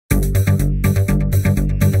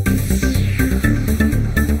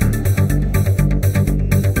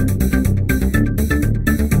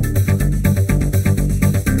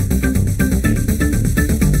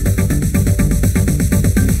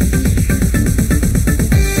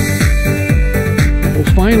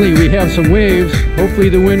finally we have some waves. Hopefully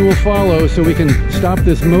the wind will follow so we can stop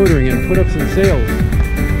this motoring and put up some sails.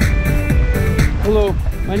 Hello,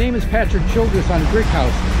 my name is Patrick Childress on Brick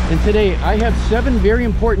House, and today I have 7 very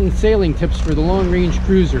important sailing tips for the long-range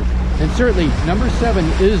cruiser. And certainly number 7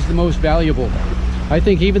 is the most valuable. I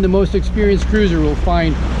think even the most experienced cruiser will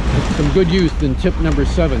find some good use in tip number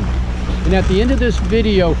 7. And at the end of this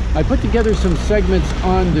video, I put together some segments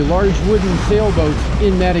on the large wooden sailboats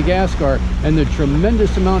in Madagascar and the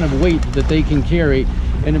tremendous amount of weight that they can carry,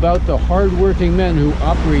 and about the hard-working men who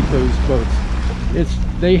operate those boats.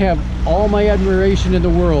 They have all my admiration in the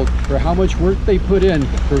world for how much work they put in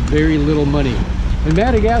for very little money. And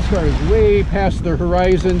Madagascar is way past the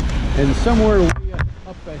horizon, and somewhere way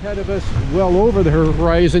up ahead of us, well over the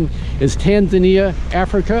horizon, is Tanzania,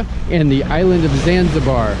 Africa, and the island of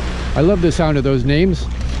Zanzibar. I love the sound of those names.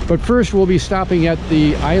 But first we'll be stopping at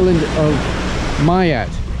the island of Mayat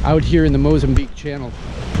out here in the Mozambique Channel.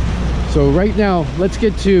 So right now, let's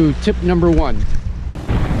get to tip number 1.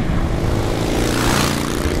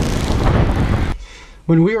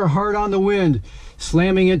 When we are hard on the wind,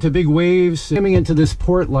 slamming into big waves, slamming into this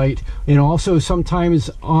port light, and also sometimes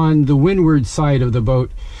on the windward side of the boat,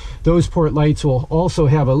 those port lights will also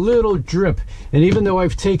have a little drip. And even though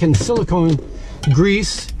I've taken silicone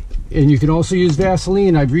grease, and you can also use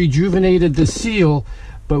Vaseline, I've rejuvenated the seal,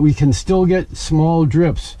 but we can still get small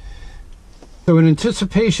drips. So in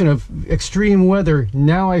anticipation of extreme weather,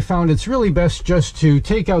 now I found it's really best just to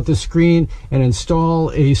take out the screen and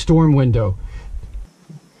install a storm window.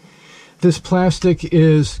 This plastic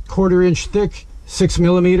is 1/4 inch thick, 6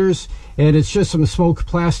 millimeters, and it's just some smoked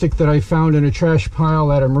plastic that I found in a trash pile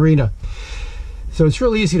at a marina. So it's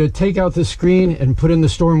really easy to take out the screen and put in the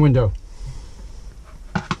storm window.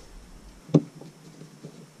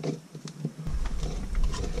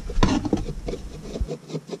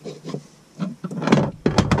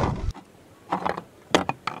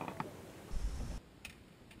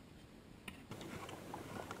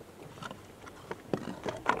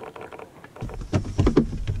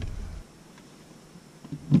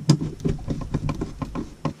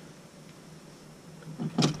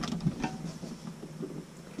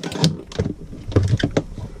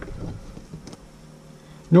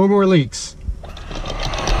 No more leaks.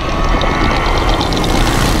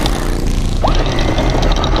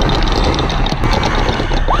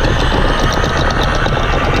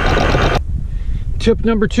 Tip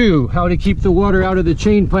number 2, how to keep the water out of the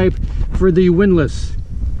chain pipe for the windlass.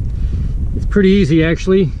 It's pretty easy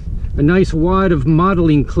actually. A nice wad of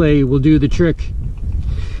modeling clay will do the trick.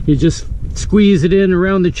 You just squeeze it in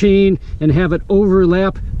around the chain and have it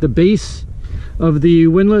overlap the base of the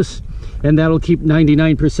windlass, and that'll keep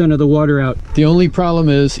 99% of the water out. The only problem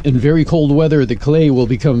is, in very cold weather, the clay will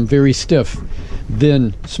become very stiff.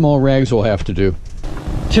 Then small rags will have to do.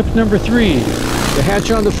 Tip number 3, the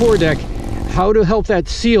hatch on the foredeck. How to help that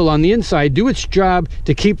seal on the inside do its job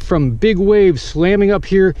to keep from big waves slamming up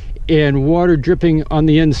here and water dripping on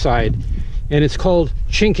the inside. And it's called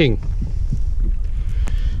chinking.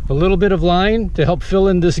 A little bit of line to help fill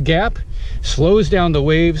in this gap slows down the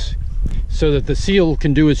waves so that the seal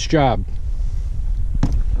can do its job.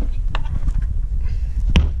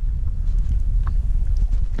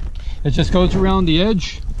 It just goes around the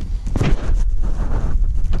edge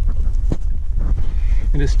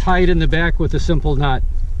and is tied in the back with a simple knot.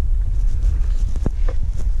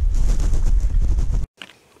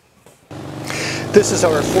 This is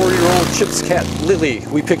our 4-year-old Chips cat, Lily.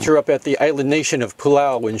 We picked her up at the island nation of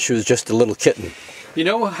Palau when she was just a little kitten. You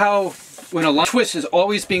know how when a twist is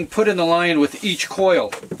always being put in the line with each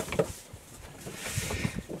coil?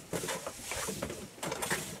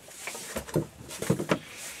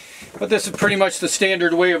 But this is pretty much the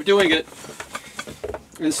standard way of doing it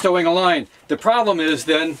in stowing a line. The problem is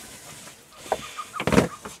then,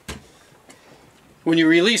 when you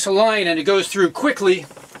release a line and it goes through quickly,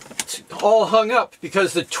 it's all hung up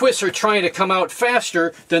because the twists are trying to come out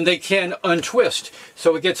faster than they can untwist.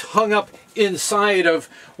 So it gets hung up inside of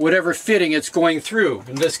whatever fitting it's going through,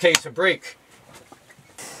 in this case a brake.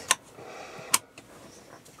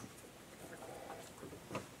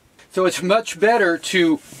 So it's much better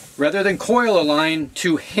to, rather than coil a line,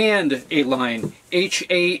 to hand a line.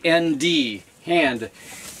 H-A-N-D, hand.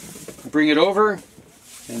 Bring it over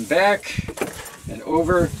and back and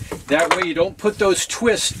over. That way you don't put those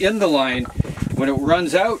twists in the line. When it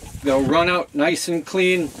runs out, they'll run out nice and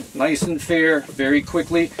clean, nice and fair, very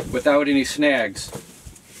quickly, without any snags.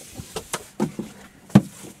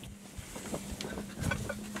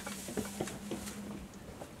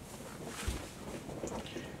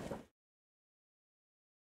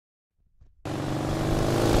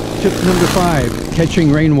 Tip number 5,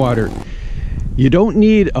 catching rainwater. You don't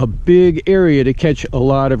need a big area to catch a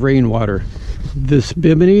lot of rainwater. This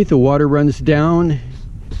bimini, the water runs down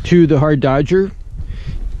to the hard dodger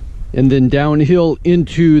and then downhill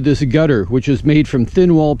into this gutter, which is made from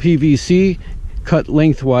thin wall PVC, cut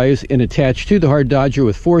lengthwise and attached to the hard dodger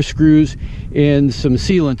with 4 screws and some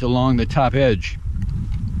sealant along the top edge.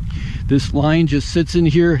 This line just sits in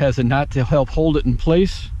here, has a knot to help hold it in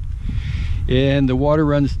place, and the water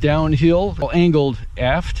runs downhill, angled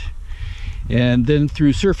aft, and then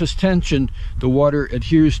through surface tension the water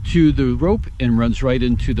adheres to the rope and runs right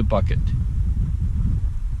into the bucket.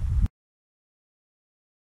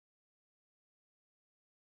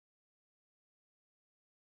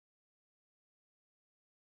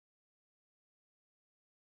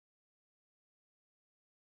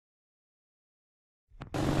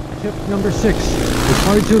 Tip number 6. It's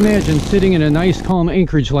hard to imagine sitting in a nice calm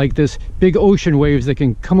anchorage like this, big ocean waves that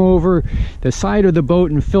can come over the side of the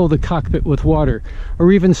boat and fill the cockpit with water,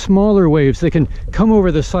 or even smaller waves that can come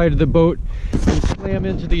over the side of the boat and slam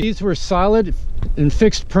into these. These were solid and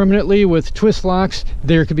fixed permanently with twist locks.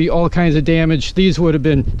 There could be all kinds of damage. These would have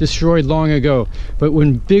been destroyed long ago, but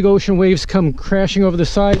when big ocean waves come crashing over the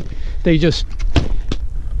side, they just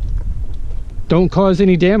don't cause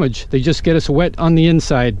any damage. They just get us wet on the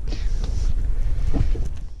inside.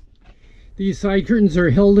 These side curtains are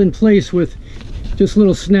held in place with just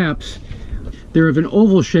little snaps. They're of an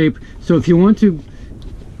oval shape, so if you want to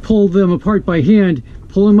pull them apart by hand,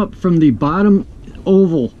 pull them up from the bottom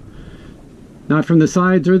oval. Not from the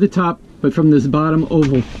sides or the top, but from this bottom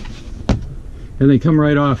oval. And they come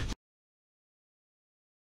right off.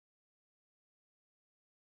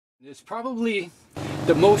 It's probably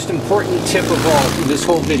the most important tip of all in this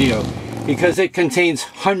whole video, because it contains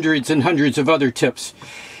hundreds and hundreds of other tips.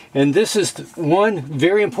 And this is one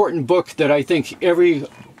very important book that I think every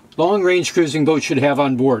long-range cruising boat should have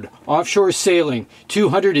on board. Offshore Sailing,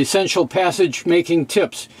 200 Essential Passage Making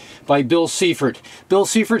Tips by Bill Seifert. Bill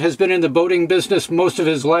Seifert has been in the boating business most of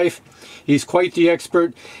his life. He's quite the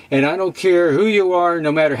expert, and I don't care who you are,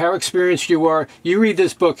 no matter how experienced you are, you read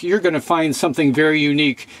this book, you're going to find something very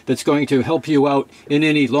unique that's going to help you out in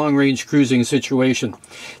any long-range cruising situation.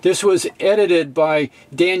 This was edited by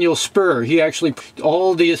Daniel Spur. He actually put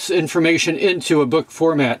all this information into a book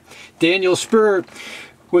format. Daniel Spur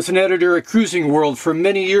was an editor at Cruising World for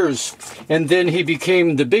many years, and then he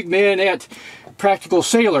became the big man at Practical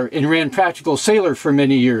Sailor and ran Practical Sailor for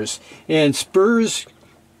many years. And Spur's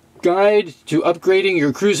Guide to Upgrading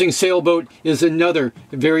Your Cruising Sailboat is another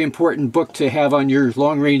very important book to have on your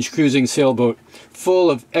long-range cruising sailboat,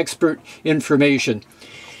 full of expert information.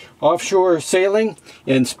 Offshore Sailing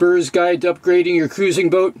and Spur's Guide to Upgrading Your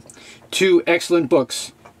Cruising Boat, 2 excellent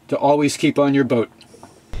books to always keep on your boat.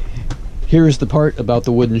 Here's the part about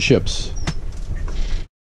the wooden ships.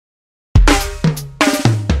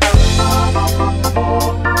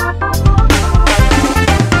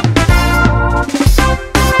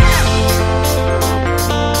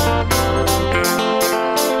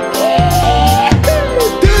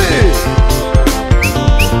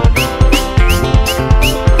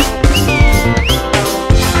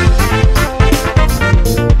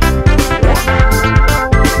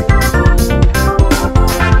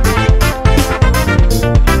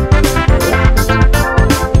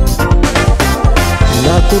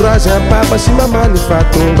 Raza papa sy mama ny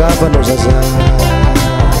fahatongavanao zaza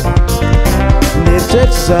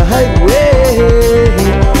Neritreritry zahay hoe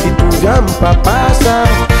hitovy amin'ny papa sa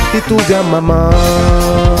hitovy amin'ny mama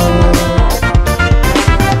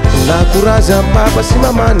Nakoraza papa sy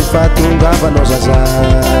mama ny fahatongavanao zaza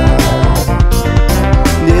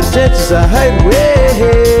Neritreritry zahay hoe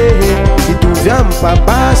hitovy amin'ny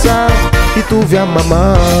papa sa hitovy amin'ny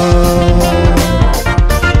mama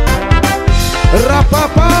Ra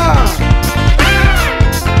papa,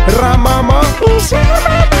 ra mama,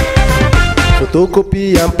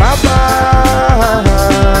 photocopie am papa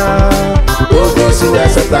Ogo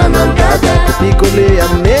sinasa tanan dada, copie-coller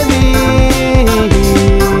am neni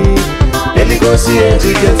Eligosi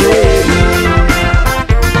Enrique Zeli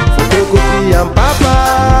Photocopie am papa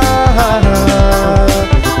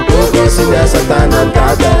Ogo sinasa tanan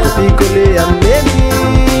dada, copie-coller am neni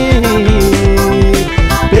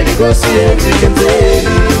Perigosi Enrique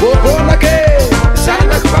Zeli Bobona ke,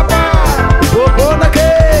 sana papa Bobona ke,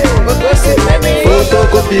 Ogosi neni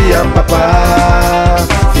Photocopie am papa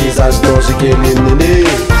Visage doce que nini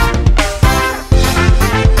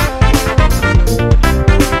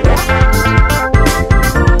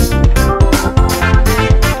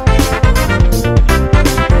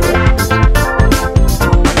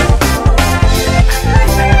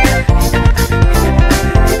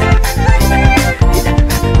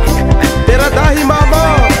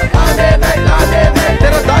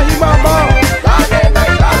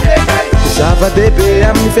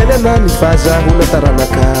fazahona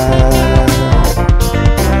taranaka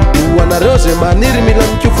hoanareo zay maniry mila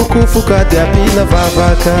mikofokofoka dia ampina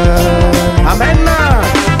vavaka amena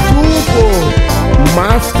tompo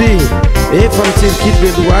mafy ty efa mitsirikity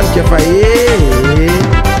velohanika fa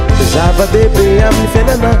zava-dehibe amin'ny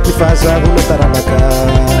fiainana ny fazahona taranaka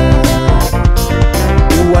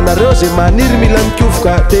hoanareo zay maniry mila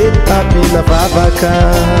mikofoka te ampina vavaka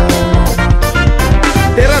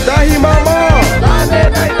teradahi mama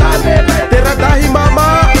teradahi mama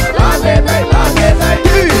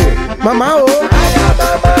mama oh